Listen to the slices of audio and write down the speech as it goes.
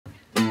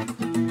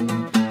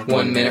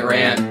1 minute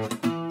rant.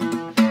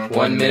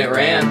 1 minute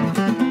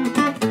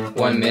rant.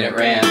 1 minute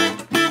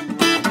rant.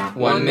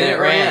 1 minute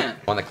rant.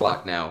 On the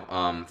clock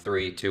now.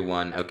 3, 2,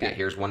 1. Okay,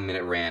 here's 1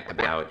 minute rant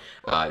about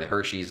the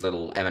Hershey's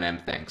little M&M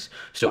things.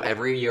 So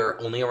every year,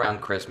 only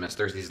around Christmas,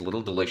 there's these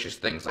little delicious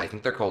things. I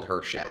think they're called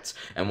HERSH-ETS.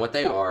 And what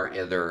they are,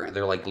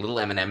 they're like little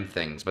M&M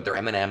things, but they're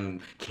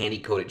M&M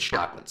candy-coated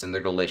chocolates, and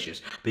they're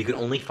delicious. But you can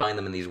only find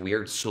them in these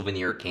weird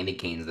souvenir candy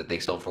canes that they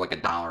sell for like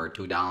 $1 or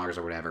 $2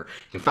 or whatever.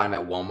 You can find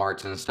them at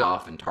Walmarts and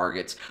stuff and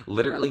Targets,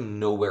 literally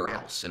nowhere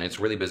else. And it's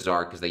really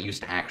bizarre because they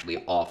used to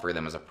actually offer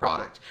them as a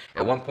product.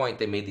 At one point,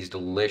 they made these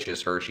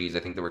delicious Hershey's. I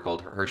think they were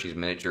called Hershey's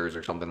Miniatures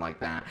or something like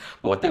that.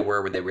 But what they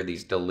were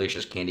these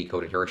delicious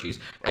candy-coated Hershey's,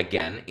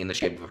 again, in the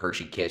shape of a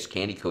Hershey Kiss,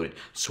 candy-coated,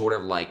 sort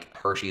of like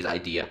Hershey's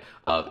idea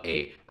of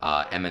a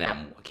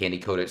M&M,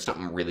 candy-coated,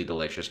 something really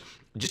delicious.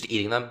 Just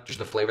eating them, just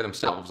the flavor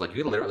themselves, like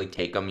you could literally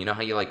take them. You know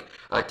how you like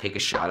take a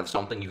shot of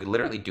something? You could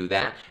literally do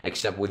that,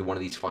 except with one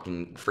of these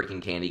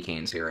freaking candy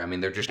canes here. I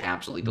mean, they're just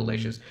absolutely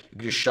delicious. You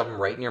can just shove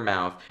them right in your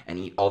mouth and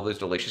eat all those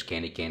delicious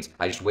candy canes.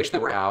 I just wish they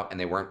were out and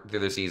they weren't through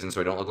the season, so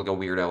I don't look like a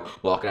weirdo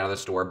walking out of the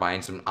store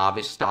buying some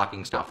obvious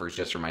stocking stuffers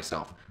just for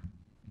myself.